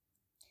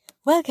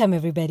Welcome,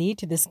 everybody,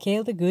 to the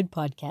Scale the Good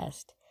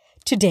podcast.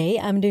 Today,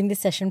 I'm doing this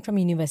session from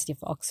University of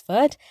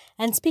Oxford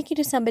and speaking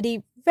to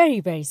somebody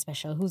very, very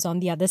special who's on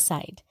the other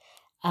side.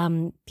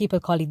 People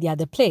call it the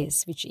other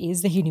place, which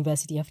is the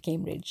University of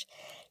Cambridge.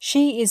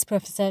 She is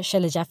Professor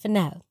Shailaja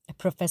Fennell, a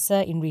professor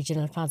in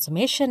regional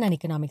transformation and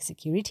economic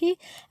security,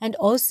 and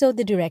also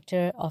the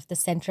director of the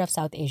Center of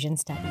South Asian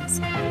Studies.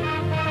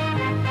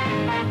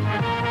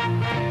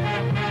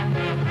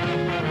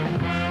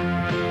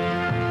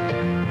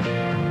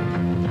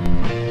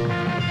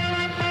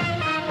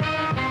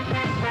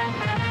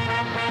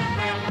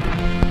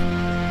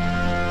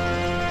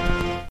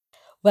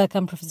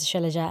 Welcome, Professor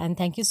Shailaja, and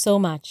thank you so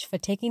much for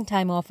taking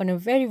time off on a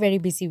very, very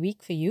busy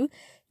week for you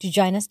to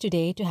join us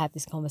today to have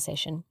this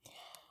conversation.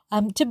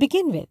 To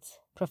begin with,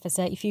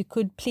 Professor, if you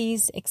could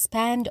please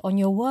expand on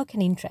your work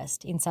and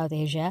interest in South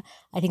Asia,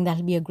 I think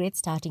that'll be a great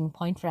starting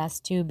point for us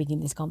to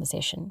begin this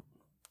conversation.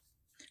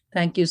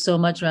 Thank you so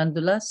much,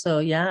 Randhula. So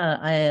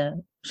I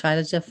am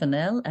Shailaja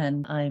Fennell,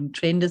 and I'm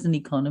trained as an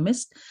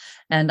economist,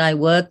 and I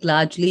work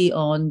largely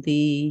on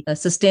the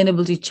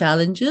sustainability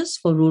challenges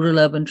for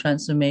rural-urban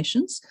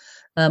transformations,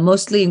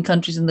 mostly in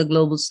countries in the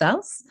global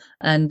south.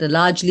 And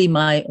largely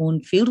my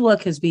own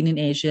fieldwork has been in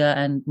Asia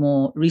and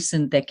more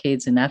recent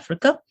decades in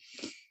Africa.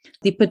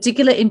 The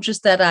particular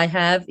interest that I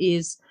have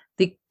is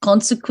the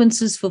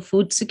consequences for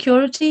food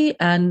security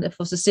and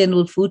for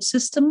sustainable food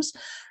systems,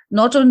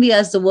 not only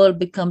as the world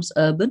becomes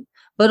urban,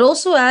 but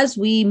also as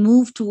we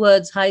move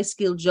towards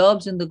high-skilled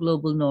jobs in the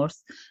global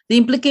north, the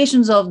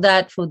implications of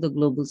that for the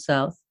global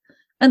south.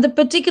 And the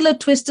particular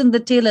twist in the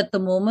tail at the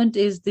moment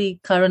is the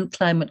current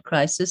climate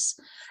crisis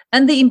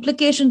and the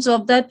implications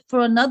of that for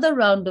another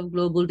round of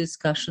global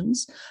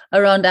discussions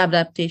around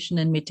adaptation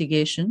and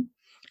mitigation,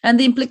 and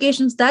the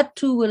implications that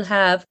too will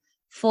have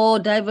for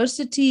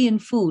diversity in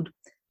food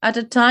at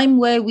a time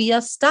where we are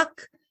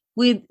stuck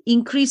with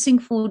increasing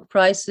food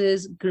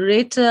prices,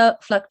 greater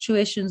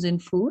fluctuations in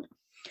food,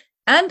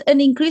 and an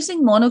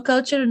increasing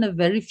monoculture in a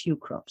very few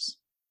crops.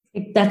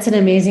 That's an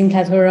amazing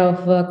plethora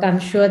of work. I'm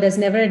sure there's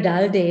never a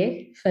dull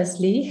day,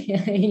 firstly,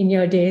 in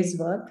your day's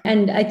work.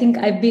 And I think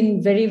I've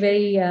been very,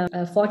 very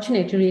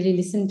fortunate to really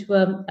listen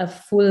to a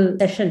full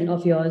session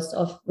of yours,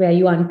 of where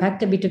you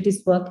unpacked a bit of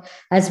this work,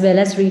 as well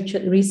as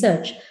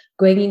research,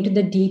 going into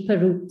the deeper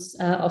roots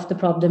of the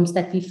problems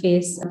that we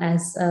face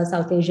as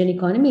South Asian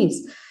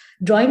economies.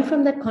 Drawing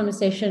from that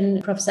conversation,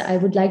 Professor, I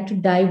would like to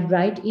dive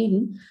right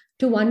in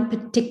to one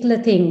particular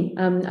thing.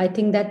 I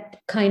think that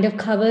kind of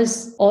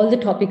covers all the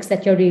topics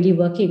that you're really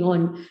working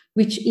on,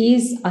 which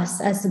is us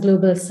as the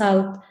global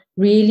south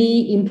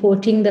really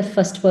importing the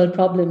first world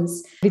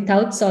problems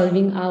without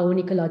solving our own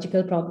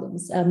ecological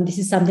problems. This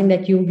is something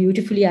that you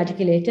beautifully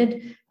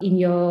articulated in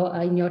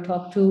your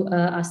talk to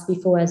us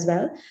before as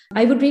well.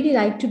 I would really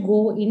like to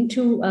go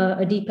into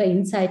a deeper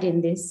insight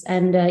in this,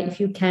 and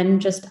if you can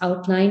just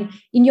outline,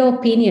 in your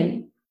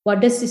opinion, what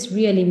does this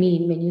really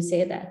mean when you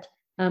say that?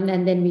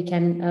 And then we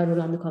can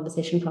roll on the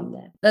conversation from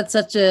there. That's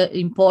such an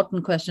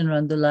important question,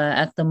 Randhula,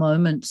 at the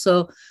moment.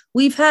 So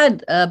we've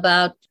had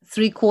about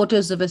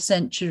 3/4 of a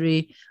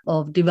century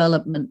of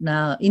development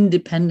now,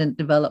 independent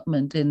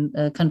development in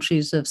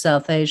countries of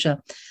South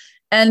Asia.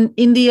 And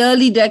in the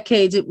early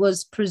decades, it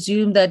was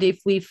presumed that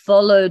if we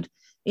followed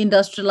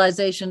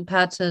industrialization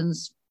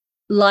patterns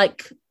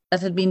like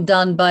that had been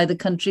done by the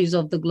countries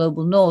of the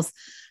global north,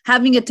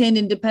 having attained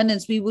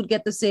independence, we would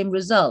get the same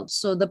results.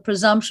 So the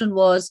presumption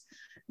was,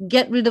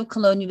 get rid of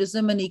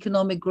colonialism and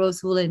economic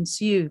growth will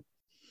ensue.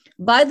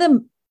 By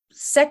the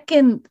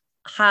second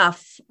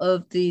half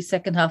of the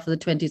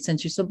 20th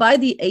century, so by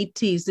the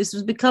 80s, this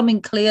was becoming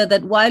clear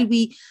that while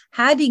we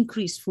had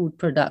increased food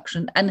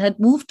production and had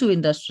moved to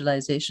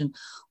industrialization,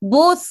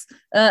 both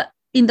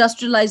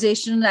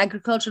industrialization and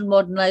agricultural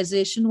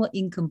modernization were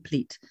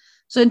incomplete.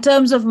 So in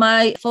terms of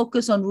my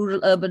focus on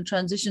rural-urban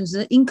transitions,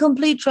 the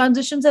incomplete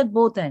transitions at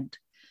both ends.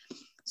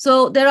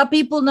 So there are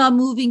people now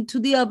moving to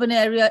the urban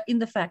area in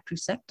the factory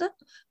sector,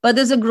 but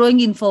there's a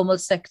growing informal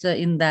sector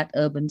in that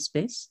urban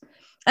space.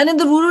 And in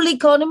the rural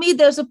economy,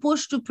 there's a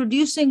push to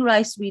producing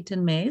rice, wheat,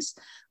 and maize,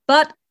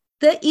 but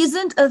there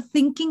isn't a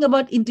thinking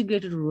about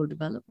integrated rural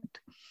development.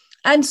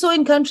 And so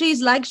in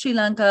countries like Sri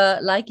Lanka,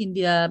 like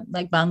India,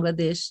 like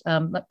Bangladesh,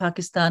 like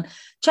Pakistan,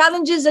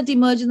 challenges that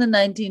emerged in the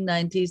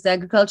 1990s, the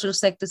agricultural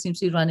sector seems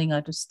to be running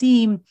out of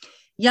steam.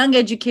 Young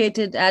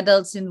educated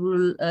adults in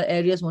rural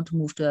areas want to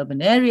move to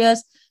urban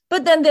areas,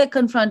 but then they're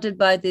confronted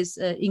by this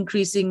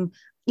increasing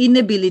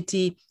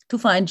inability to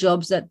find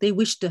jobs that they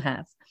wish to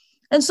have.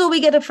 And so we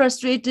get a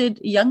frustrated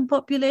young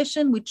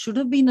population, which should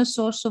have been a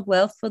source of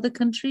wealth for the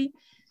country.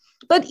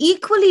 But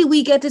equally,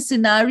 we get a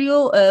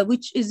scenario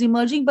which is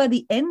emerging by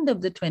the end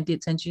of the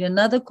 20th century,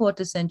 another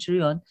quarter century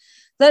on,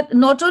 that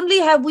not only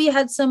have we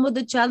had some of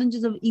the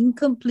challenges of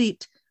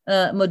incomplete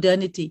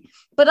modernity,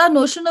 but our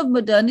notion of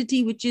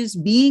modernity, which is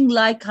being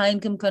like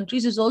high-income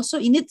countries, is also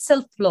in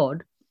itself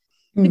flawed.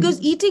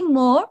 Because eating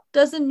more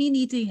doesn't mean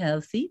eating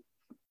healthy.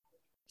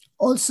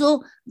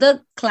 Also,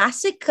 the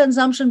classic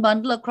consumption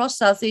bundle across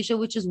South Asia,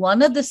 which is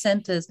one of the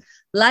centers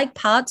like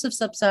parts of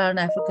sub-Saharan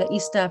Africa,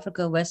 East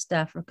Africa, West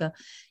Africa,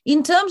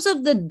 in terms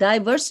of the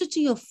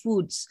diversity of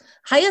foods,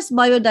 highest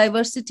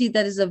biodiversity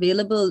that is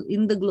available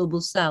in the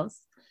global South,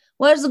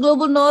 whereas the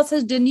global North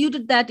has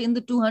denuded that in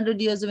the 200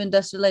 years of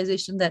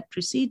industrialization that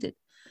preceded.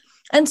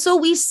 And so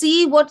we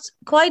see what's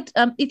quite,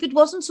 if it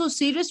wasn't so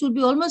serious, would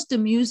be almost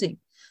amusing,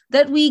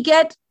 that we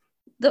get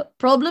the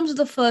problems of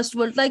the first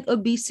world, like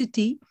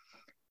obesity,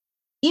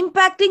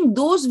 impacting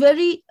those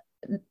very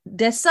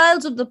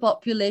deciles of the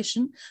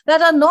population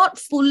that are not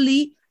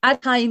fully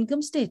at high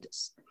income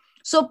status.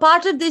 So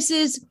part of this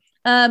is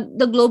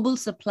the global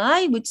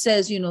supply, which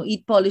says,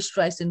 eat polished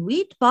rice and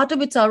wheat. Part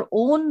of it's our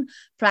own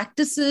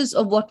practices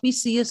of what we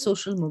see as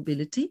social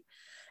mobility.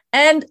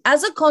 And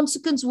as a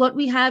consequence, what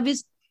we have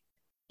is,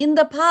 in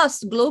the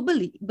past,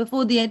 globally,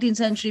 before the 18th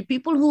century,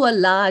 people who are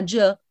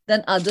larger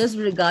than others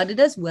were regarded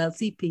as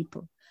wealthy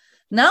people.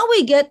 Now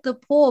we get the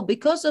poor,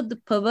 because of the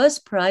perverse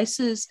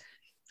prices,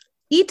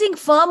 eating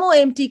far more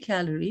empty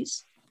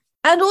calories,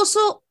 and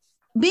also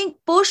being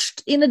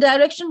pushed in a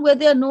direction where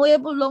they are no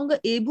longer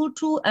able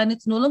to, and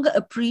it's no longer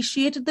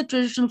appreciated, the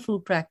traditional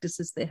food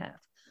practices they have.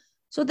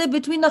 So they're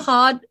between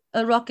a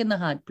rock and a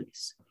hard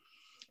place.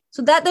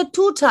 So that there are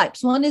two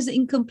types. One is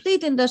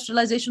incomplete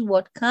industrialization,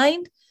 what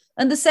kind?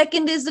 And the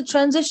second is the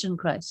transition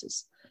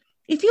crisis.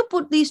 If you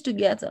put these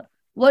together,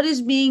 what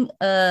is being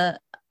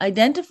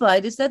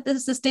identified is that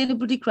there's a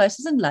sustainability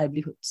crisis in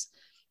livelihoods.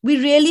 We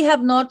really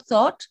have not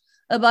thought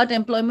about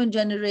employment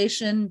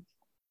generation,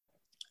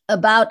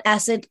 about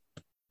asset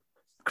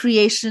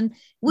creation,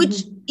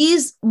 which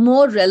is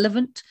more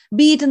relevant,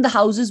 be it in the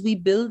houses we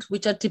build,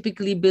 which are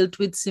typically built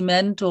with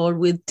cement or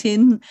with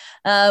tin.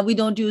 We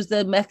don't use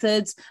the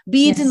methods,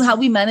 be it in how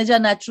we manage our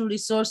natural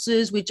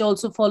resources, which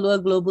also follow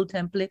a global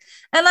template.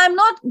 And I'm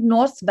not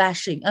North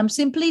bashing. I'm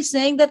simply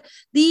saying that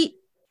the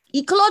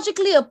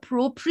ecologically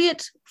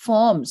appropriate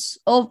forms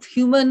of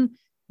human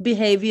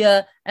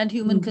behavior and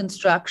human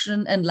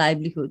construction and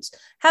livelihoods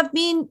have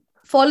been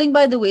falling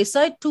by the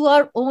wayside to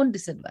our own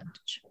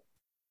disadvantage.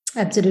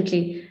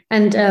 Absolutely.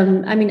 And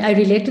I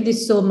relate to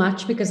this so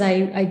much because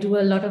I do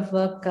a lot of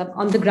work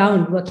on the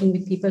ground, working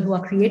with people who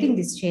are creating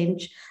this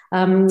change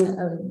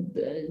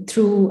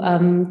through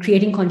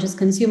creating conscious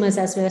consumers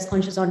as well as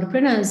conscious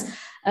entrepreneurs.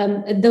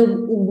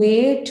 The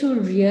way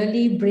to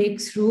really break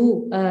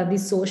through the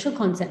social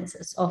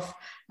consensus of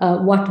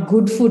what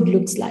good food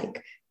looks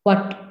like,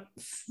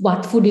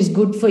 what food is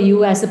good for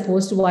you, as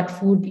opposed to what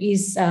food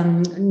is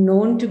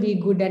known to be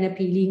good and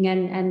appealing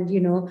and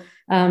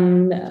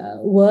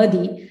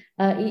worthy,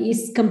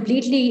 is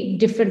completely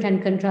different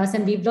and contrast.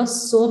 And we've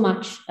lost so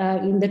much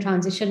in the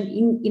transition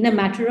in a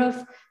matter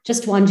of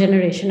just one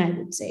generation, I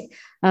would say.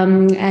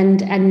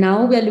 And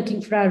now we are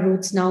looking for our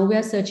roots. Now we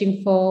are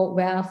searching for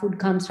where our food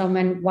comes from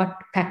and what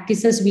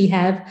practices we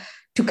have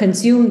to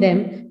consume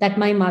them that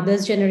my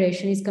mother's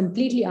generation is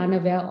completely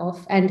unaware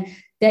of. And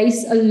there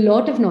is a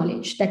lot of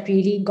knowledge that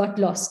really got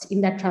lost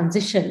in that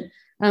transition.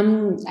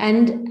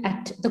 And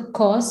at the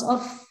cost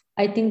of,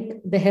 I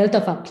think, the health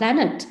of our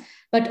planet,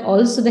 but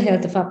also the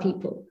health of our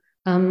people.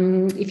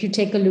 If you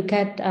take a look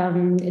at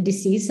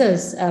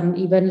diseases,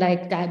 even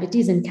like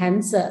diabetes and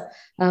cancer,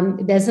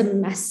 there's a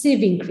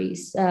massive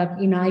increase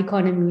in our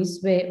economies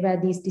where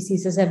these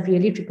diseases have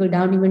really trickled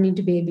down even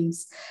into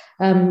babies.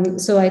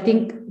 So I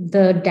think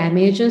the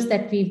damages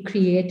that we've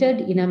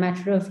created in a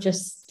matter of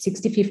just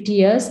 60, 50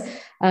 years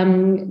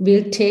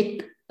will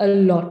take a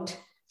lot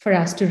for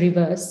us to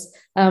reverse.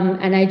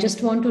 And I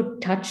just want to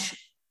touch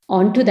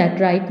onto that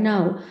right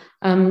now.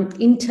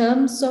 In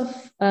terms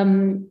of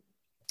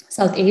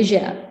South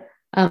Asia,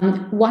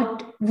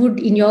 what would,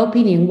 in your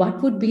opinion,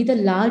 what would be the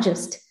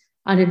largest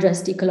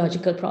unaddressed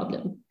ecological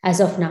problem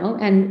as of now,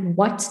 and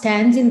what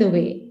stands in the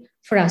way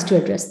for us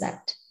to address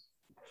that?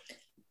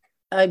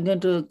 I'm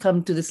going to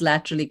come to this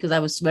laterally because I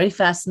was very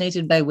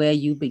fascinated by where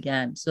you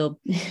began. So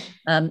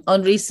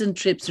on recent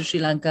trips to Sri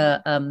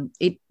Lanka,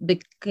 it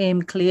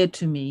became clear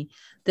to me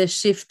the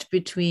shift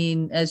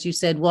between, as you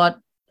said, what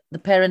the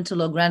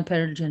parental or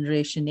grandparent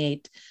generation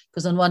ate.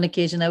 Because on one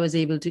occasion, I was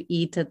able to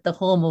eat at the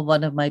home of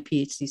one of my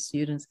PhD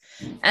students.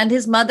 And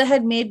his mother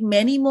had made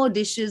many more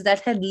dishes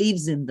that had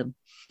leaves in them.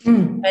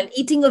 And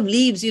eating of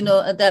leaves,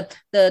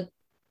 the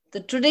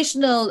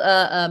traditional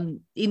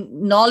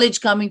knowledge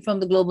coming from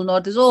the global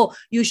North is,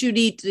 you should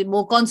eat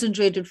more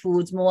concentrated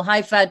foods, more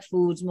high-fat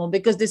foods, more,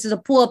 because this is a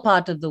poor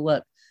part of the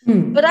world.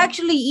 But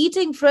actually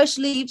eating fresh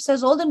leaves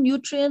has all the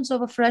nutrients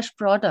of a fresh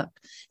product,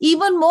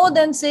 even more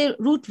than, say,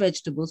 root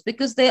vegetables,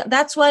 because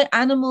that's why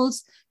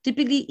animals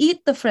typically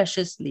eat the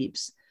freshest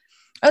leaves.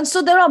 And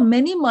so there are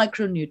many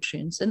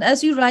micronutrients. And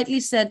as you rightly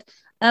said,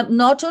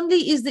 not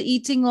only is the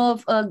eating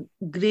of a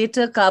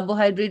greater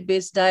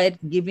carbohydrate-based diet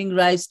giving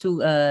rise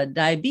to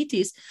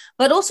diabetes,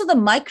 but also the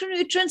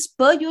micronutrients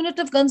per unit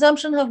of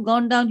consumption have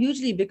gone down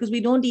hugely because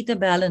we don't eat a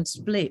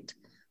balanced plate.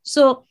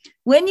 So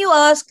when you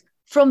ask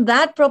from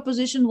that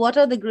proposition, what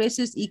are the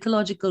greatest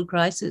ecological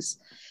crises?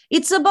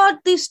 It's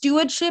about the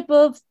stewardship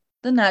of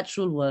the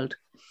natural world.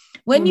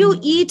 When you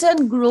eat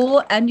and grow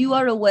and you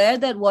are aware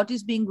that what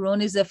is being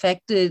grown is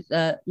affected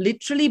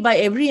literally by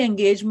every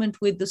engagement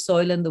with the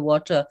soil and the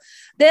water,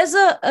 there's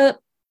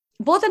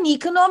both an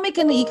economic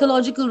and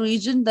ecological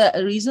reason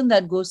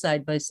that go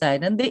side by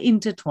side, and they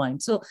intertwine.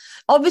 So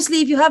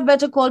obviously, if you have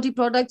better quality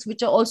products,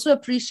 which are also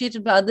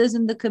appreciated by others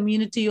in the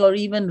community or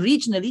even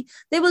regionally,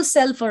 they will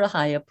sell for a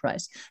higher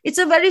price. It's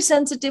a very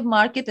sensitive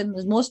market. And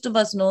as most of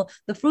us know,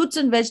 the fruits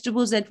and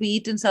vegetables that we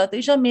eat in South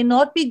Asia may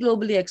not be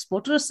globally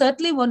exported, or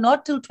certainly were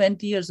not till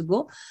 20 years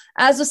ago,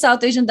 as the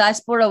South Asian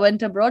diaspora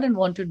went abroad and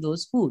wanted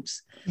those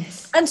foods.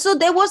 Yes. And so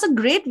there was a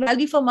great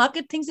value for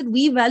market, things that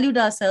we valued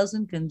ourselves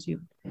and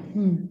consumed.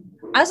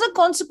 As a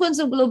consequence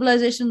of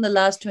globalization in the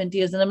last 20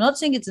 years, and I'm not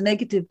saying it's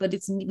negative, but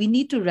we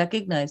need to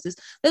recognize this,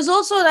 there's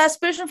also an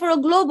aspiration for a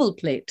global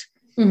plate,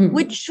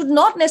 which should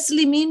not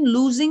necessarily mean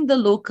losing the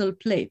local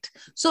plate.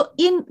 So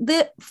in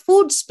the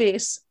food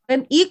space,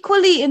 and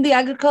equally in the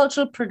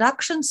agricultural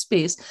production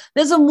space,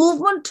 there's a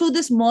movement to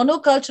this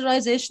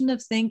monoculturization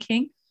of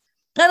thinking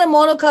and a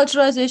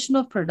monoculturization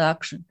of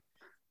production.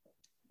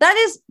 That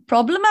is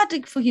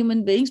problematic for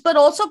human beings, but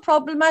also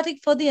problematic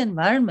for the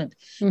environment.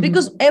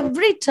 Because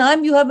every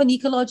time you have an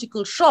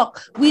ecological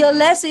shock, we are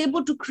less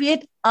able to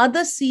create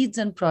other seeds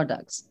and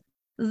products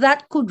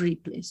that could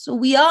replace. So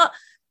we are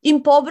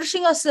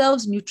impoverishing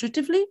ourselves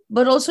nutritively,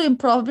 but also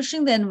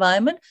impoverishing the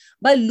environment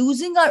by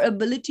losing our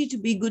ability to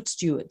be good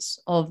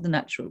stewards of the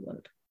natural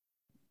world.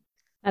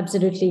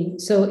 Absolutely.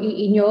 So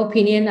in your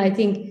opinion, I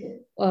think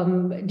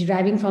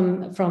deriving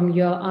from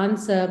your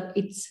answer,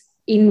 it's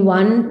in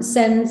one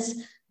sense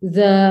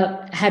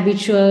the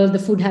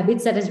food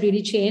habits that has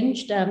really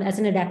changed as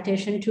an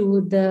adaptation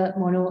to the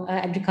mono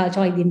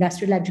agriculture or the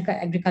industrial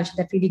agriculture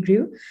that really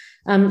grew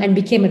and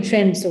became a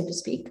trend, so to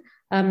speak.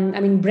 I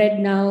mean, bread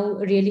now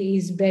really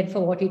is bread for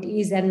what it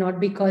is, and not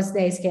because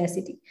there is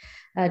scarcity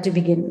to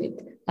begin with.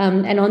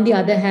 And on the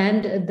other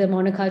hand, the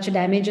monoculture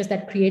damages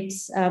that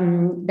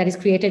is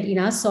created in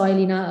our soil,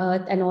 in our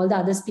earth, and all the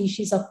other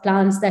species of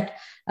plants that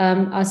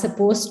are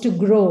supposed to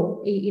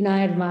grow in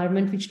our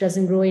environment, which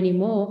doesn't grow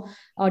anymore,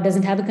 or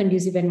doesn't have a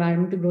conducive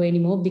environment to grow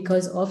anymore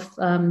because of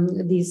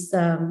these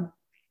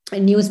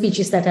new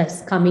species that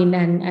has come in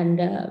and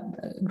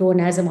grown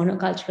as a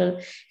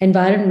monocultural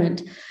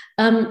environment.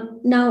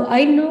 Now,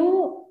 I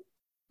know,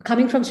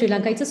 coming from Sri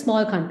Lanka, it's a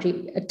small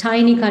country, a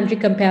tiny country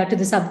compared to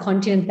the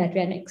subcontinent that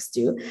we're next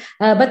to.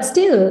 But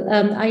still,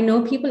 I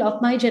know people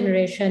of my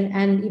generation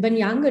and even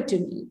younger to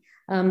me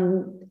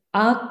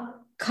are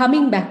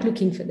coming back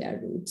looking for their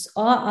roots,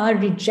 or are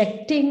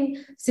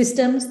rejecting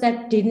systems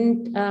that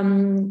didn't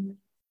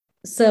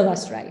serve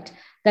us right,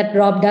 that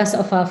robbed us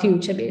of our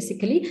future,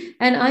 basically.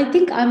 And I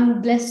think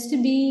I'm blessed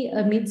to be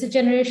amidst a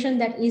generation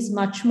that is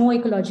much more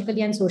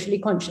ecologically and socially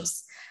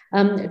conscious.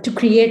 To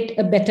create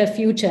a better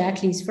future,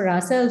 at least for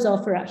ourselves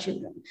or for our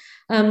children.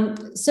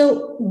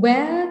 So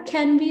where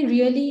can we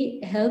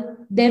really help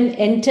them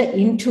enter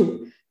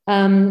into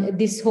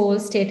this whole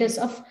status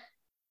of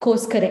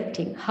course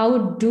correcting? How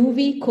do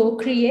we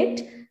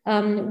co-create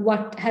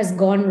what has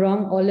gone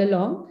wrong all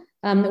along?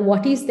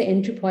 What is the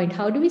entry point?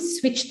 How do we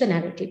switch the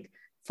narrative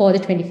for the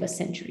 21st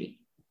century?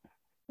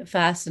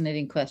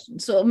 Fascinating question.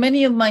 So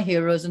many of my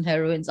heroes and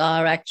heroines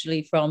are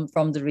actually from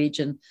the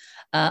region.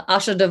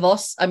 Asha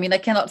DeVos, I mean, I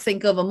cannot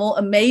think of a more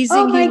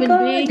amazing human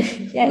being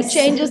who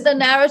changes the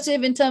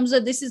narrative in terms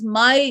of this is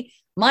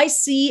my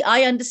sea,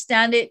 I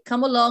understand it,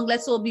 come along,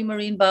 let's all be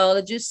marine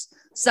biologists.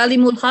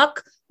 Salimul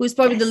Haq, who is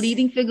probably the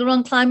leading figure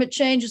on climate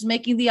change, is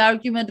making the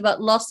argument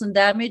about loss and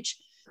damage.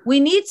 We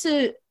need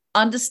to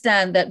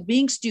understand that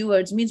being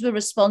stewards means we're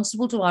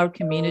responsible to our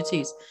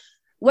communities.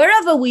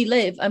 Wherever we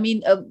live, I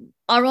mean,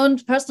 our own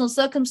personal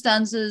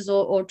circumstances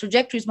or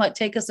trajectories might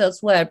take us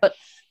elsewhere, but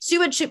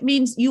stewardship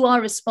means you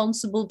are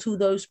responsible to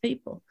those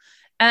people.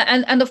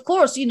 And of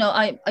course,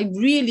 I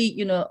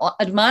really,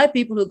 admire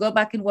people who go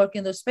back and work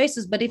in those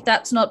spaces. But if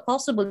that's not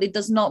possible, it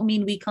does not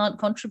mean we can't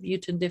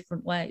contribute in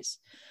different ways.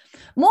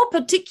 More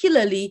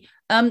particularly,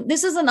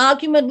 this is an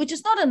argument which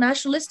is not a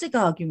nationalistic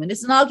argument.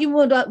 It's an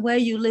argument about where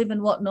you live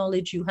and what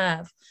knowledge you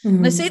have.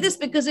 And I say this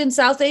because in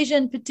South Asia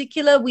in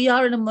particular, we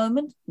are in a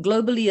moment,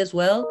 globally as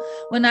well,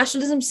 where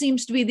nationalism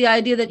seems to be the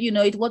idea that,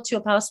 what's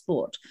your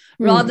passport,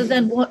 rather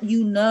than what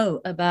you know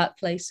about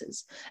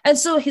places. And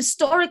so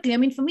historically, I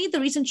mean, for me,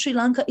 the reason Sri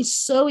Lanka is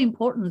so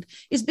important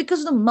is because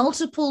of the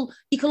multiple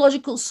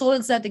ecological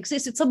soils that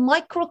exist. It's a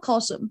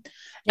microcosm.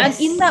 Yes.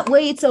 And in that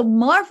way, it's a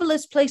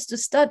marvelous place to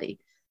study.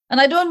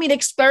 And I don't mean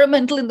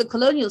experimental in the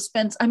colonial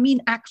sense. I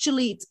mean,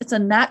 actually, it's a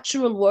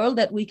natural world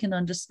that we can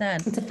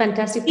understand. It's a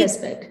fantastic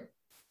aspect.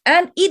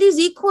 And it is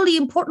equally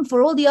important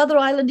for all the other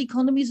island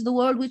economies of the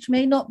world, which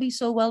may not be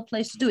so well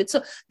placed to do it.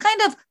 So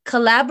kind of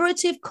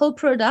collaborative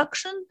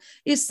co-production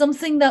is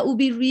something that will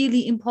be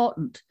really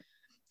important.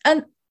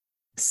 And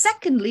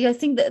Secondly, I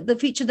think that the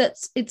feature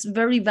it's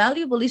very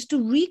valuable is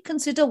to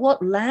reconsider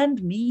what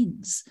land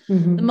means,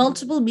 the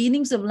multiple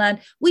meanings of land.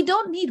 We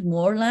don't need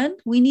more land.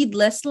 We need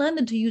less land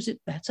and to use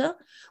it better,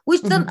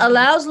 which then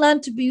allows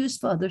land to be used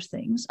for other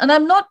things. And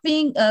I'm not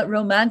being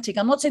romantic.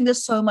 I'm not saying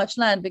there's so much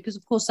land because,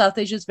 of course, South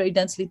Asia is very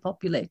densely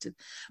populated.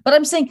 But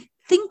I'm saying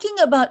thinking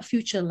about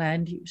future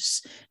land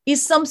use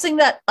is something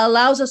that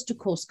allows us to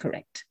course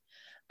correct.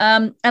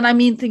 And I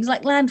mean things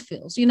like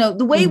landfills.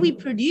 The way we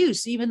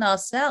produce even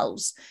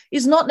ourselves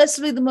is not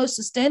necessarily the most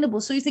sustainable.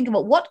 So you think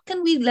about what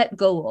can we let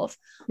go of?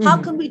 How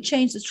can we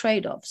change the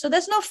trade-off? So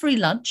there's no free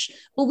lunch,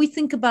 but we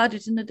think about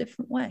it in a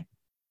different way.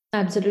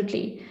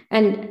 Absolutely.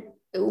 And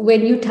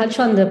when you touch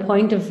on the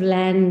point of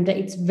land,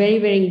 it's very,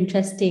 very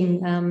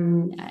interesting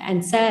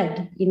and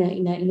sad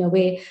in a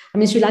way. I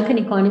mean, Sri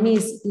Lankan economy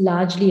is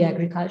largely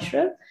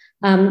agricultural.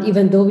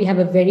 Even though we have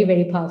a very,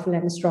 very powerful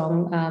and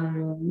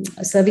strong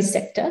service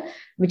sector,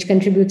 which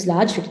contributes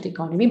largely to the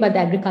economy, but the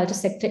agriculture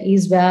sector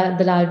is where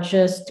the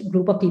largest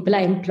group of people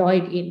are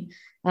employed in.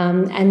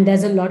 And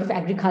there's a lot of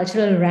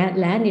agricultural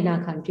land in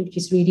our country, which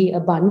is really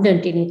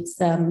abundant in its,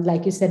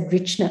 like you said,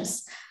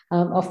 richness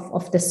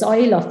of the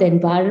soil, of the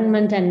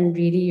environment, and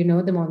really,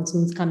 the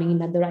monsoons coming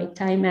in at the right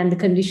time and the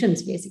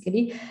conditions,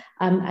 basically.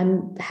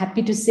 I'm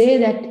happy to say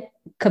that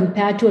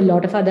compared to a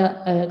lot of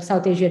other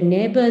South Asian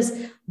neighbors,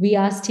 we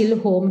are still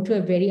home to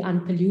a very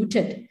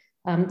unpolluted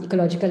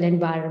ecological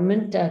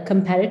environment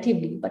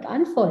comparatively. But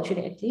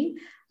unfortunately,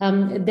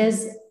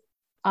 there's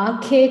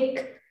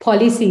archaic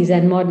policies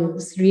and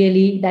models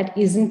really that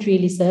isn't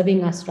really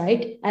serving us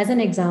right. As an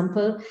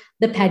example,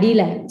 the paddy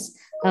lands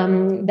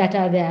that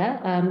are there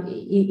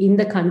in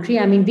the country.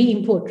 I mean, we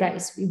import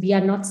rice. We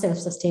are not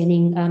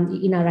self-sustaining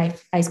in our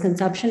rice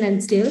consumption,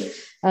 and still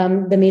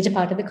the major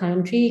part of the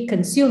country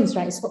consumes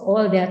rice for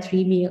all their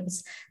 3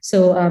 meals.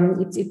 So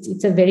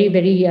it's a very,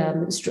 very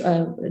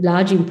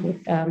large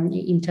input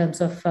in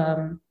terms of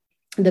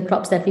the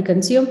crops that we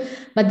consume.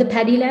 But the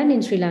paddy land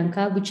in Sri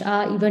Lanka, which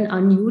are even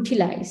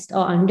unutilized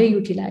or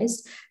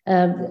underutilized,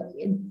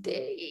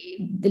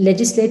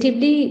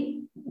 legislatively,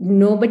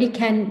 nobody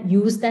can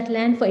use that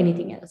land for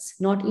anything else,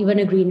 not even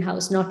a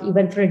greenhouse, not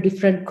even for a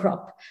different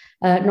crop,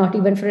 not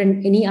even for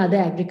any other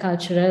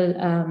agricultural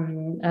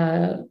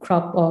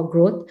crop or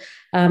growth,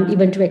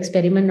 even to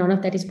experiment. None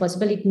of that is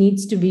possible. It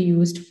needs to be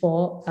used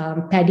for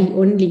paddy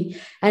only.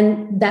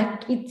 And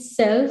that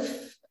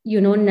itself,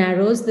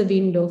 narrows the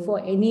window for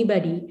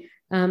anybody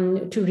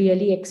to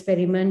really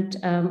experiment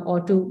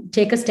or to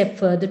take a step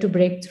further to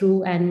break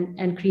through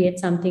and create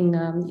something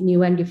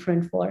new and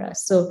different for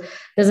us. So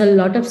there's a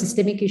lot of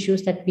systemic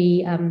issues that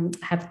we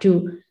have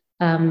to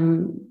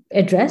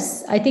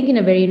address. I think in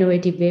a very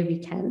innovative way we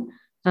can.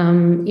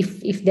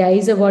 If there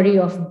is a worry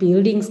of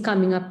buildings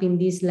coming up in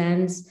these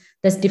lands,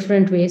 there's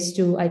different ways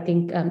to, I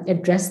think,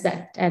 address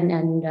that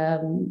and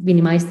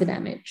minimize the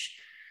damage.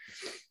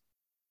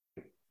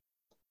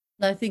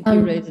 I think you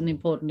raised an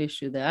important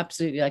issue there.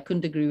 Absolutely. I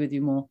couldn't agree with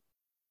you more.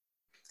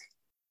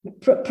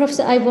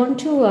 Professor, I want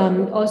to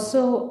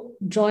also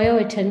draw your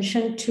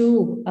attention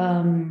to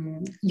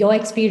your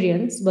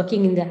experience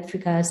working in the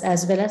Africas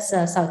as well as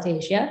South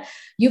Asia.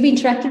 You've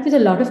interacted with a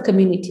lot of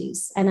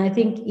communities, and I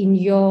think in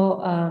your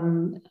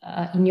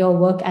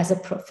work as a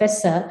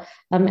professor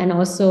and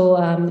also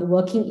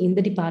working in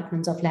the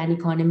departments of land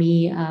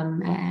economy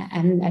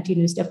and at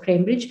University of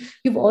Cambridge,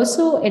 you've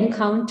also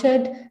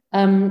encountered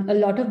a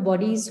lot of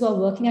bodies who are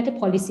working at a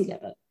policy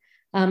level.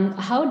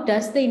 How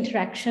does the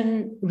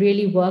interaction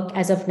really work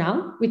as of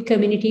now with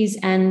communities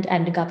and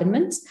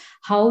governments?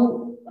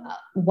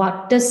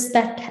 What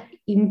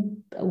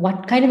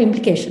kind of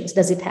implications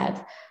does it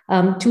have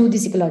to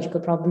this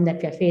ecological problem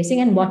that we are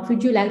facing? And what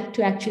would you like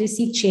to actually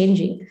see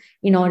changing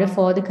in order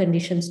for the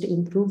conditions to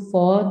improve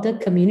for the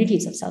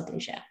communities of South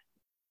Asia?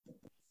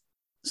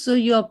 So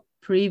your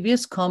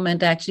previous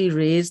comment actually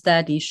raised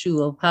that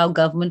issue of how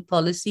government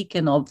policy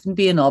can often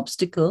be an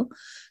obstacle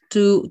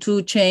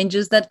to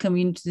changes that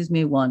communities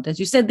may want. As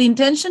you said, the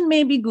intention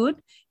may be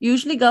good.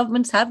 Usually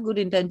governments have good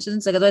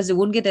intentions, otherwise they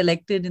won't get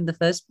elected in the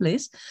first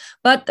place.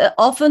 But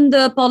often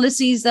the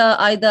policies are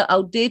either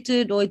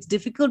outdated or it's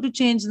difficult to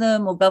change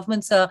them, or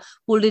governments are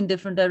pulled in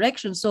different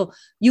directions. So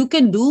you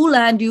can do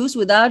land use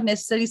without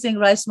necessarily saying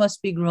rice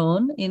must be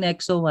grown in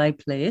X or Y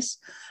place.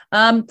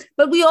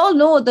 But we all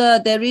know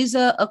that there is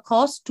a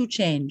cost to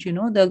change.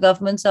 The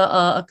governments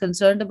are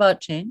concerned about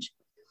change.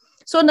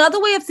 So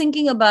another way of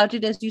thinking about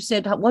it, as you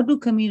said, what do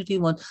communities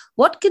want?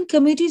 What can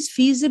communities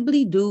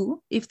feasibly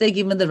do if they're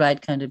given the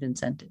right kind of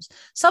incentives?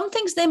 Some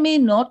things they may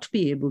not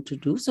be able to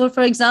do. So,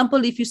 for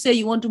example, if you say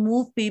you want to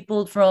move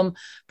people from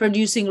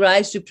producing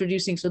rice to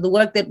producing, so the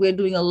work that we're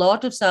doing a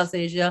lot of South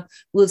Asia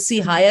will see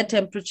higher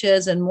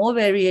temperatures and more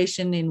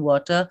variation in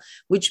water,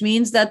 which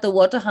means that the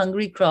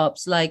water-hungry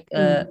crops like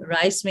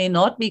rice may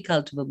not be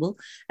cultivable.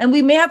 And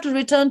we may have to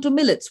return to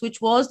millets,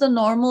 which was the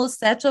normal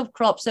set of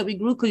crops that we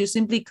grew because you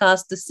simply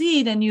cast the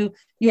seed and you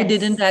yes.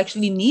 didn't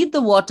actually need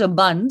the water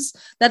buns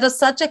that are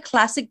such a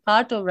classic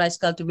part of rice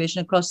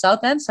cultivation across South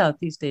and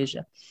Southeast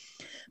Asia.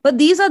 But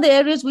these are the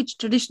areas which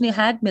traditionally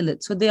had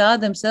millet. So they are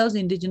themselves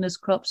indigenous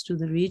crops to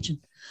the region.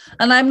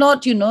 And I'm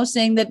not,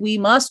 saying that we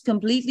must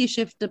completely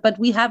shift it, but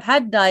we have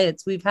had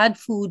diets, we've had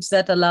foods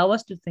that allow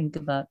us to think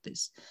about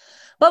this.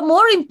 But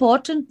more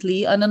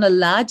importantly, and on a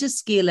larger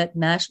scale at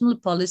national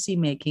policy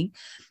making,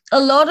 a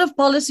lot of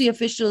policy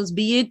officials,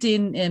 be it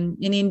in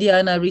India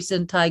in our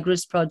recent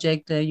Tigris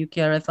project,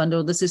 UKRI fund,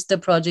 or the sister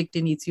project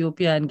in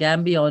Ethiopia and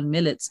Gambia on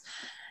millets,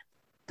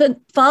 the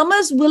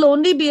farmers will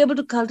only be able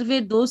to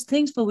cultivate those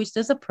things for which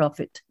there's a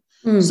profit.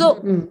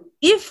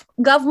 If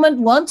government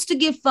wants to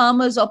give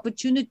farmers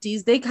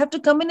opportunities, they have to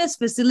come in as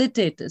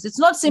facilitators. It's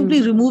not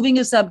simply removing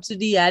a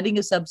subsidy, adding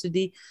a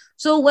subsidy.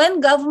 So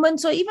when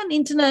governments or even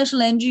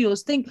international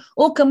NGOs think,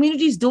 oh,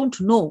 communities don't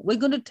know, we're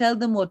going to tell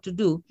them what to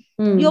do,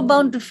 you're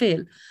bound to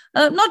fail.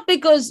 Not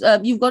because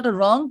you've got a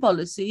wrong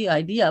policy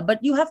idea, but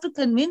you have to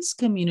convince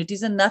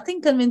communities, and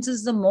nothing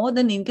convinces them more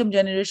than income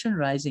generation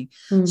rising.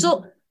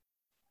 So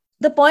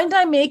the point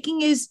I'm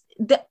making is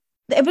that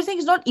everything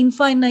is not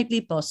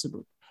infinitely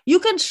possible. You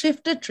can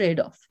shift a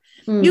trade-off.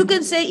 You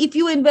can say, if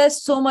you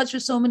invest so much for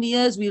so many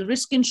years, we'll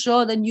risk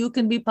insure, then you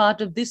can be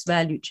part of this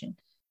value chain.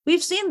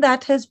 We've seen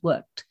that has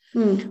worked.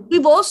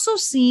 We've also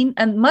seen,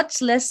 and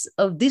much less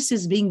of this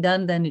is being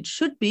done than it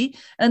should be,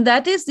 and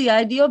that is the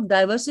idea of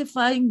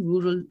diversifying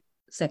rural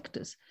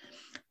sectors.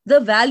 The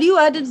value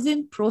added is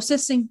in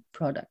processing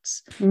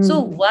products. So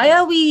why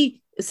are we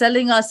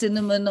selling our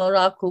cinnamon or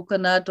our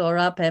coconut or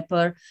our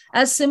pepper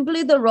as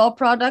simply the raw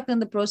product,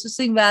 and the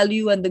processing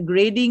value and the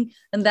grading,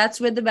 and that's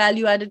where the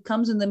value added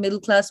comes in the middle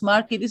class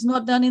market, is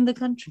not done in the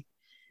country?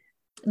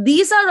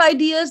 These are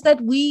ideas that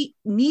we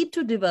need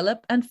to develop,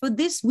 and for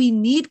this we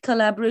need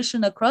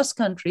collaboration across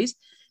countries,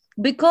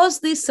 because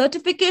the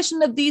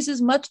certification of these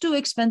is much too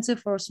expensive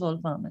for small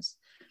farmers.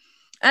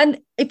 And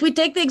if we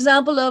take the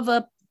example of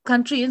a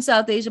country in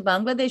South Asia,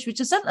 Bangladesh, which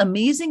has done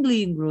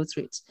amazingly in growth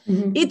rates.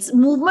 Its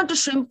movement to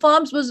shrimp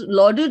farms was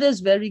lauded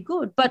as very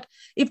good. But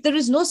if there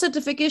is no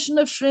certification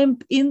of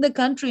shrimp in the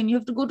country, and you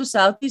have to go to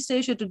Southeast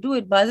Asia to do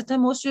it, by the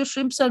time most of your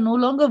shrimps are no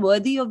longer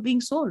worthy of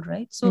being sold,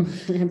 right? So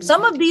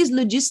some of these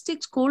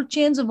logistics, cold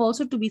chains have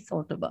also to be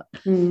thought about.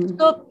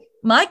 So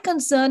my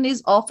concern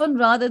is often,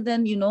 rather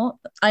than,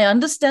 I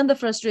understand the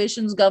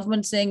frustrations,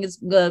 government saying it's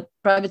the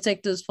private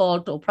sector's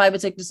fault, or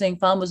private sector saying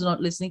farmers are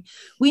not listening.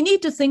 We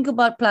need to think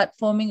about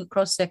platforming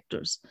across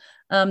sectors.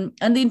 And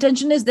the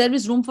intention is there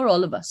is room for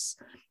all of us.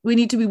 We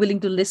need to be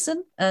willing to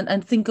listen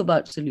and think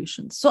about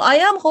solutions. So I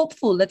am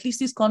hopeful, at least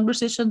these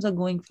conversations are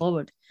going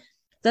forward.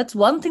 That's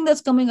one thing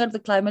that's coming out of the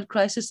climate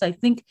crisis. I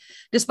think,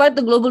 despite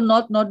the global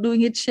not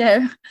doing its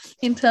share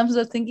in terms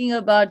of thinking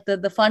about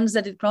the funds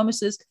that it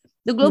promises,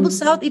 the global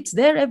south, it's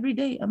there every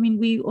day. I mean,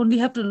 we only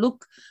have to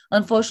look,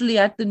 unfortunately,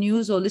 at the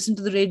news or listen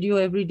to the radio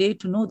every day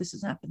to know this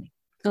is happening.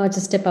 Or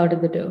just step out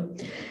of the door.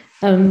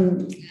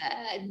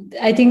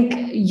 I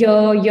think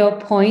your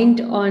point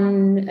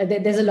on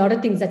there's a lot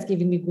of things that's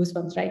giving me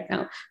goosebumps right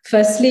now.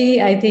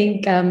 Firstly, I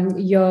think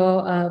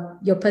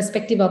your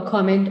perspective or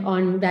comment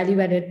on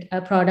value-added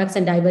products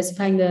and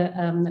diversifying the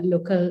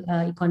local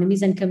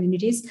economies and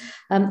communities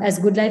as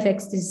Good Life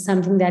X is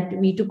something that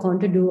we took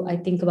on to do, I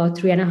think, about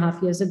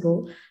 3.5 years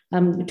ago.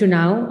 To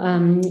now,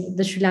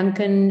 the Sri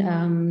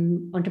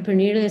Lankan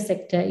entrepreneurial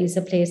sector is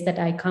a place that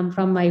I come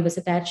from. I was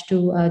attached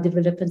to the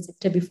development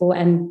sector before,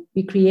 and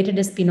we created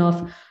a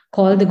spin-off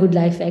called the Good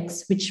Life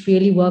X, which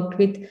really worked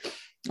with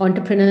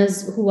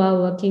entrepreneurs who are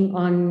working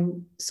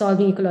on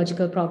solving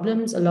ecological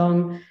problems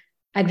along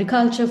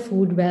agriculture,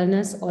 food,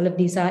 wellness. All of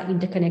these are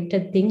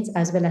interconnected things,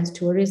 as well as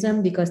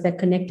tourism, because they're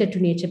connected to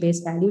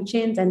nature-based value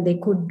chains, and they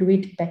could do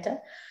it better.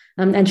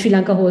 And Sri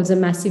Lanka holds a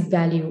massive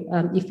value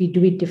if we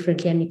do it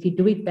differently and if we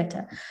do it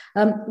better.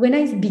 When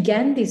I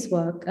began this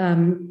work,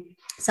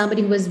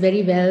 somebody who was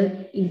very well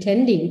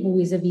intending, who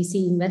is a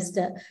VC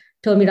investor,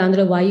 told me,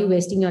 Randhula, why are you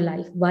wasting your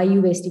life? Why are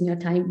you wasting your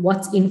time?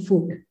 What's in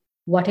food?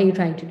 What are you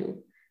trying to do?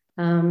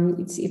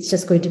 It's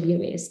just going to be a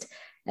waste.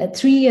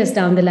 3 years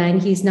down the line,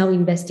 he's now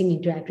investing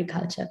into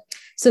agriculture.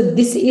 So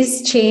this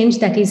is change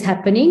that is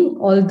happening,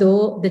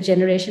 although the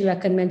generation where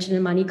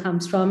conventional money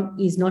comes from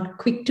is not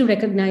quick to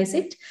recognize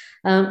it.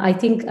 I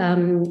think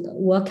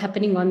work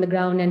happening on the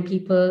ground, and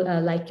people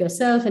like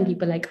yourself and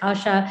people like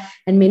Asha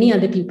and many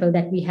other people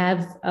that we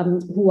have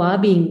who are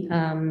being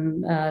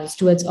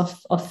stewards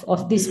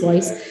of this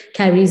voice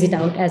carries it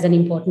out as an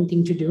important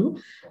thing to do.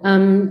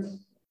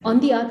 On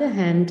the other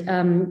hand,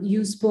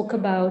 you spoke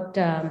about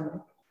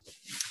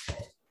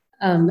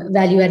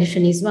value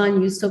addition is one.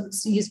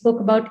 You spoke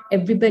about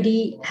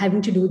everybody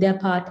having to do their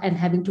part and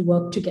having to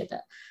work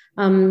together.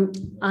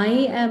 I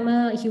am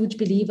a huge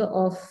believer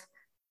of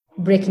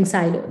breaking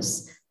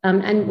silos.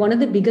 And one of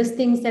the biggest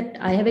things that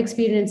I have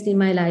experienced in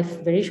my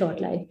life, very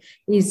short life,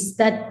 is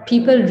that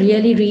people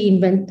really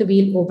reinvent the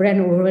wheel over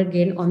and over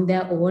again on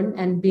their own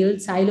and build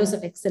silos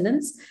of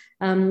excellence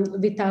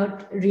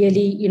without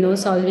really,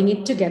 solving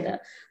it together.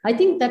 I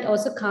think that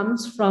also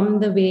comes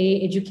from the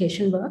way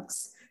education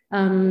works.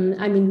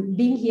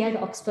 Being here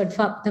at Oxford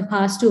for the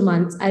past 2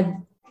 months, I've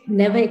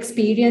never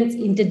experienced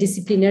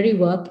interdisciplinary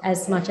work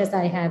as much as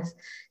I have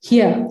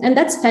here. And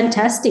that's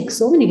fantastic.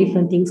 So many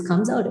different things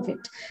comes out of it.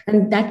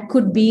 And that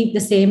could be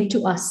the same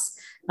to us,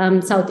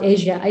 South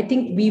Asia. I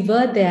think we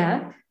were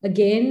there.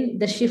 Again,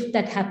 the shift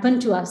that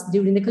happened to us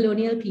during the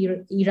colonial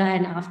era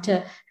and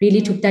after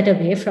really took that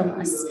away from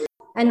us.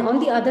 And on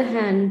the other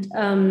hand,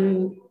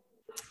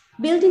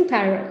 building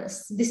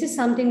parallels. This is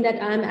something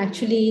that I'm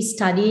actually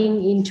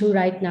studying into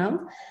right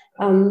now.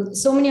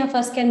 So many of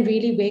us can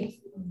really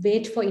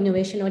wait for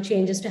innovation or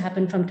changes to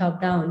happen from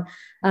top down.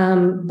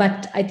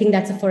 But I think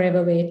that's a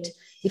forever wait.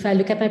 If I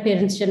look at my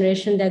parents'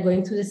 generation, they're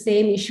going through the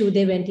same issue.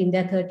 They went in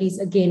their 30s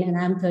again, and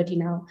I'm 30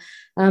 now.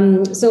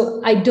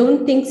 So I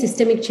don't think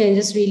systemic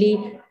changes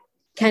really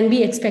can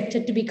be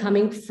expected to be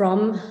coming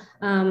from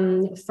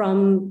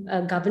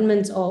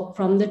governments or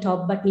from the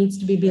top, but needs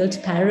to be built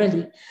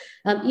parallelly.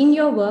 In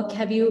your work,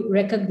 have you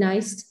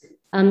recognized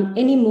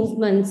any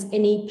movements,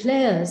 any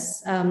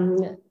players,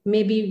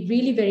 maybe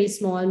really very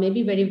small,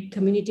 maybe very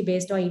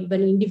community-based or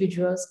even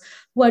individuals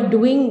who are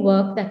doing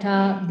work that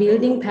are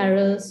building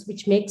parallels,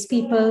 which makes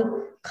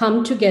people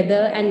come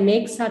together and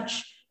make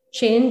such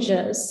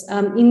changes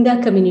in their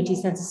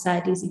communities and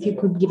societies? If you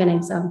could give an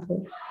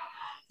example.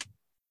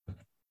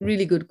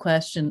 Really good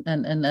question.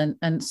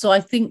 And so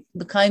I think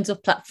the kinds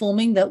of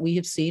platforming that we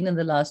have seen in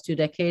the last 2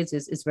 decades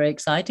is very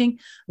exciting.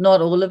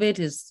 Not all of it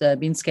has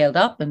been scaled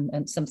up,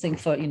 and something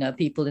for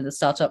people in the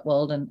startup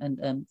world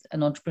and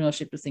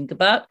entrepreneurship to think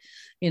about.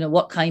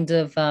 What kind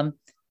of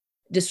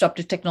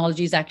disruptive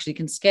technologies actually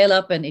can scale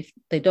up, and if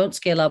they don't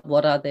scale up,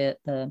 what are the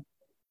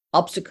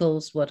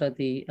obstacles? What are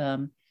the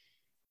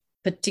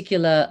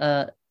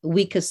particular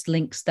weakest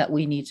links that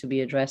we need to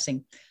be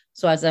addressing?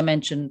 So as I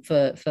mentioned,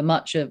 for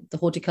much of the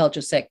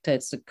horticulture sector,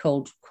 it's a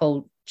cold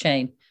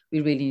chain.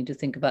 We really need to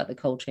think about the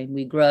cold chain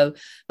we grow.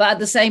 But at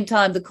the same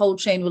time, the cold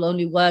chain will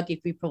only work if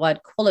we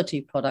provide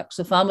quality products.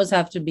 So farmers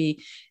have to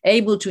be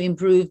able to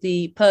improve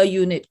the per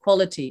unit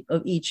quality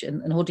of each.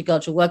 And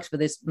horticulture works for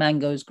this: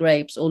 mangoes,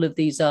 grapes, all of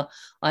these are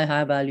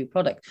high value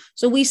products.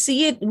 So we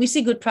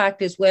see good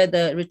practice where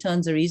the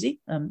returns are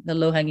easy, the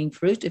low hanging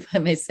fruit, if I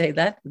may say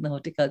that, in the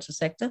horticulture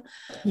sector.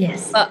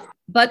 Yes.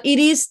 But it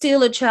is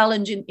still a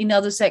challenge in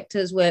other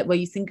sectors where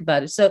you think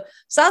about it. So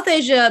South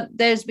Asia,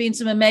 there's been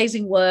some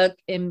amazing work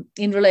in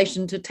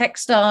relation to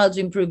textiles,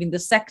 improving the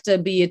sector,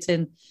 be it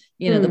in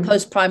the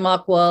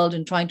post-Primark world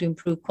and trying to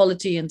improve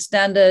quality and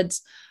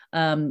standards,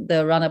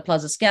 the Rana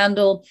Plaza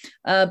scandal.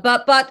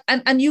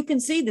 And you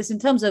can see this in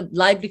terms of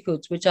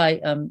livelihoods, which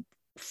I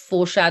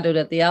foreshadowed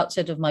at the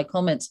outset of my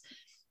comments.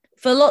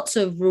 For lots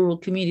of rural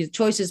communities,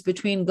 choices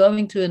between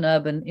going to an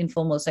urban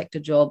informal sector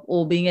job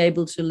or being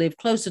able to live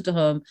closer to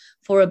home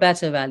for a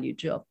better value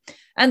job.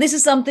 And this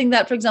is something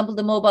that, for example,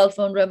 the mobile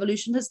phone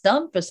revolution has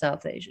done for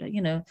South Asia.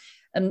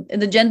 And in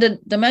the gender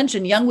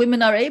dimension, young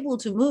women are able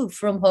to move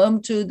from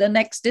home to the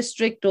next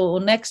district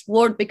or next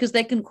ward because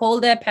they can call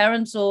their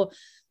parents or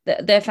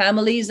their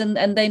families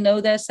and they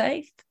know they're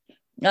safe.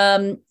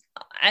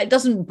 It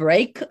doesn't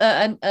break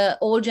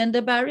all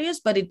gender barriers,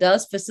 but it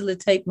does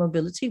facilitate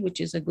mobility, which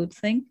is a good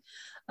thing.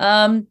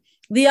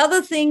 The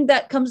other thing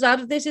that comes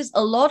out of this is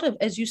a lot of,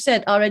 as you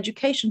said, our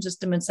education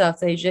system in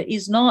South Asia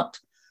is not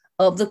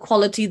of the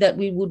quality that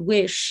we would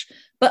wish.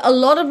 But a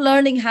lot of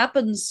learning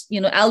happens,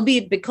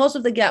 albeit because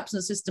of the gaps in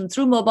the system,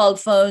 through mobile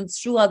phones,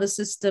 through other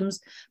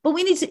systems. But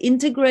we need to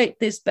integrate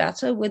this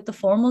better with the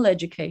formal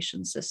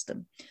education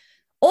system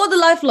or the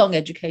lifelong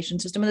education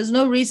system. And there's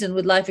no reason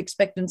with life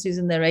expectancies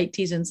in their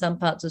 80s in some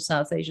parts of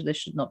South Asia, this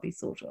should not be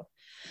thought of.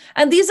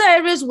 And these are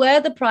areas where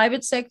the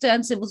private sector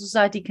and civil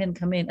society can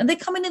come in. And they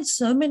come in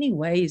so many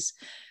ways.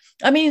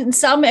 I mean, in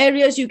some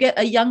areas, you get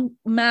a young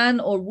man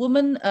or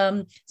woman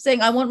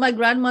saying, I want my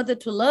grandmother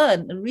to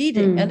learn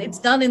reading. And it's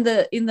done in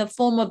the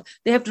form of,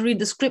 they have to read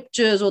the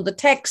scriptures or the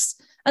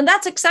texts. And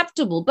that's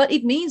acceptable. But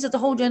it means that the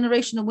whole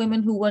generation of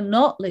women who were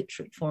not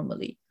literate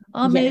formally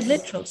are made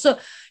literal. So,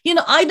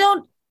 I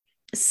don't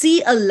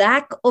see a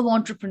lack of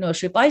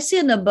entrepreneurship. I see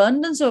an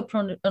abundance of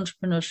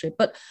entrepreneurship,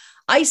 but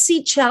I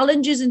see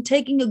challenges in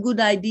taking a good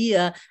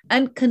idea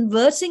and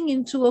converting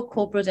into a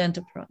corporate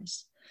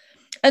enterprise.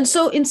 And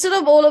so instead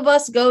of all of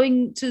us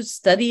going to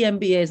study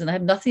MBAs, and I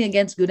have nothing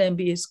against good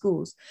MBA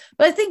schools,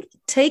 but I think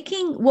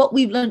taking what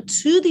we've learned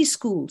to these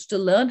schools to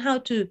learn how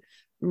to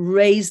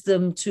raise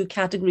them to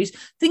categories,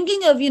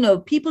 thinking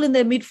of, people in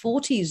their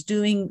mid-40s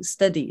doing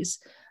studies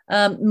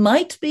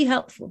might be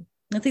helpful.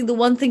 I think the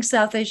one thing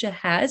South Asia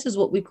has is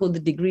what we call the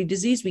degree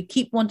disease. We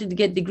keep wanting to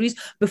get degrees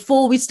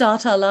before we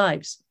start our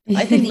lives.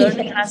 I think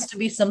learning has to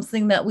be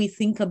something that we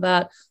think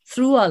about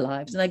through our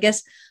lives. And I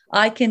guess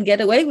I can get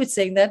away with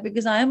saying that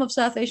because I am of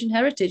South Asian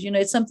heritage.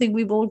 It's something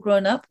we've all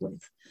grown up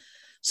with.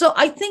 So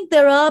I think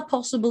there are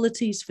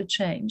possibilities for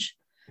change.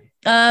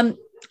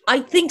 I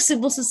think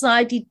civil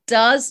society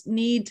does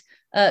need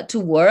to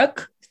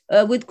work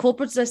with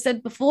corporates, as I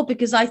said before,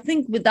 because I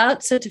think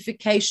without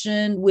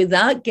certification,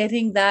 without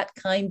getting that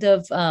kind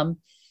of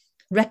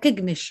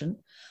recognition,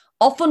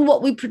 often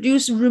what we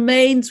produce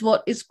remains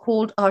what is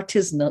called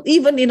artisanal,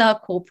 even in our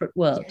corporate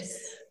world,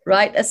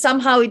 right?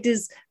 Somehow it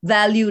is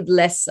valued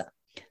lesser.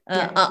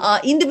 Our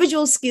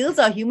individual skills,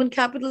 our human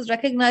capital is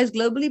recognized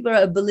globally, but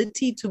our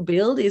ability to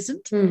build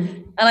isn't.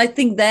 And I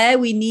think there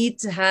we need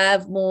to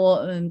have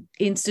more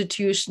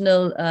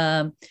institutional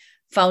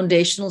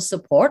foundational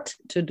support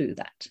to do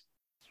that.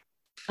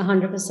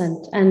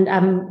 100%. And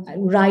I'm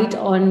right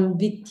on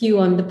with you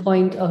on the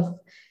point of,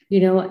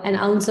 an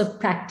ounce of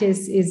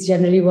practice is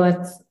generally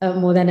worth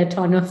more than a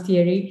ton of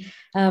theory.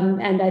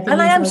 And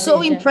I am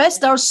so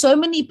impressed. There are so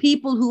many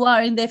people who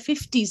are in their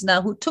 50s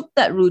now who took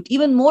that route,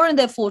 even more in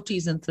their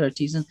 40s and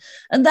 30s.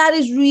 And that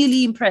is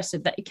really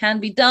impressive that it can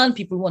be done.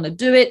 People want to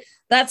do it.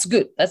 That's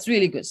good. That's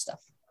really good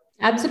stuff.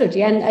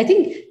 Absolutely. And I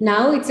think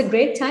now it's a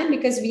great time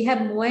because we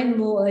have more and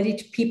more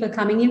people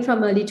coming in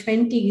from early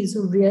 20s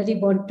who really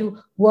want to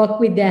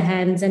work with their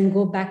hands and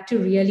go back to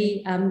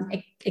really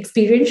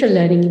experiential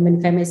learning, even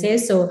if I may say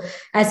so,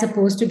 as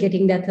opposed to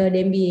getting their third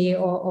MBA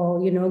or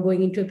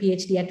going into a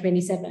PhD at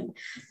 27.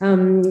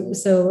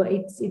 So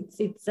it's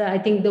I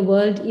think the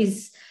world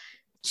is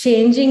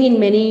changing in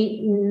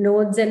many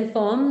nodes and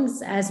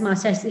forms as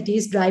much as it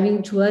is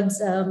driving towards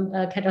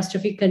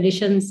catastrophic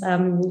conditions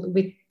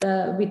with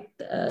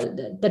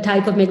the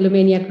type of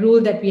megalomaniac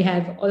rule that we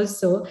have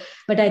also.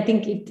 But I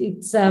think it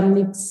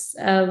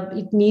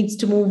needs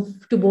to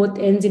move to both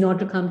ends in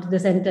order to come to the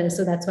center.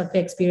 So that's what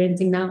we're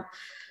experiencing now.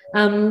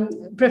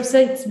 Professor,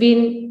 it's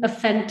been a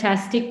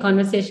fantastic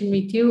conversation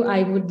with you.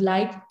 I would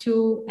like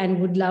to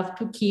and would love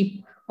to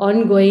keep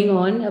on going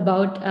on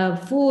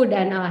about food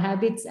and our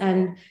habits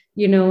and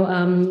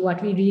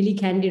what we really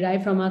can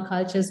derive from our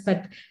cultures.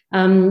 But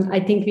I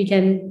think we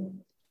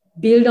can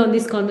build on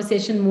this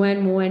conversation more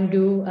and more and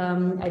do,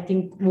 I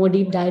think, more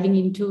deep diving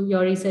into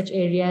your research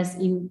areas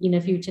in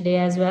a future day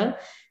as well.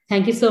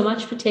 Thank you so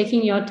much for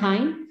taking your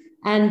time.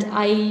 And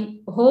I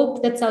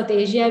hope that South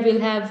Asia will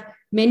have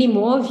many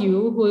more of you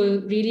who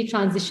will really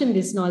transition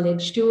this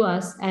knowledge to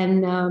us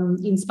and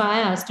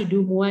inspire us to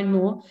do more and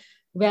more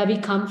where we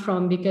come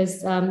from,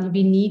 because what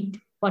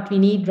we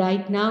need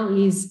right now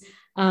is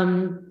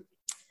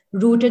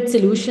rooted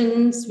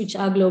solutions which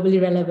are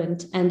globally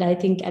relevant. And I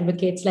think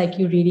advocates like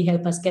you really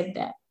help us get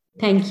there.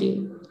 Thank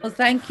you. Well,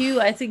 thank you.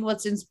 I think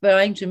what's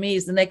inspiring to me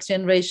is the next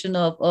generation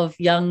of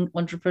young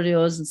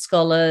entrepreneurs and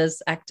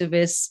scholars,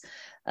 activists,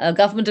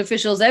 government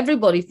officials,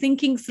 everybody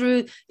thinking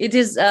through it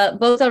is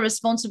both our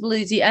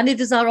responsibility and it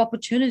is our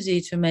opportunity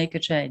to make a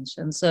change.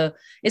 And so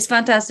it's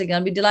fantastic.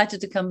 I'll be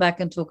delighted to come back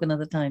and talk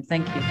another time.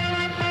 Thank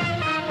you.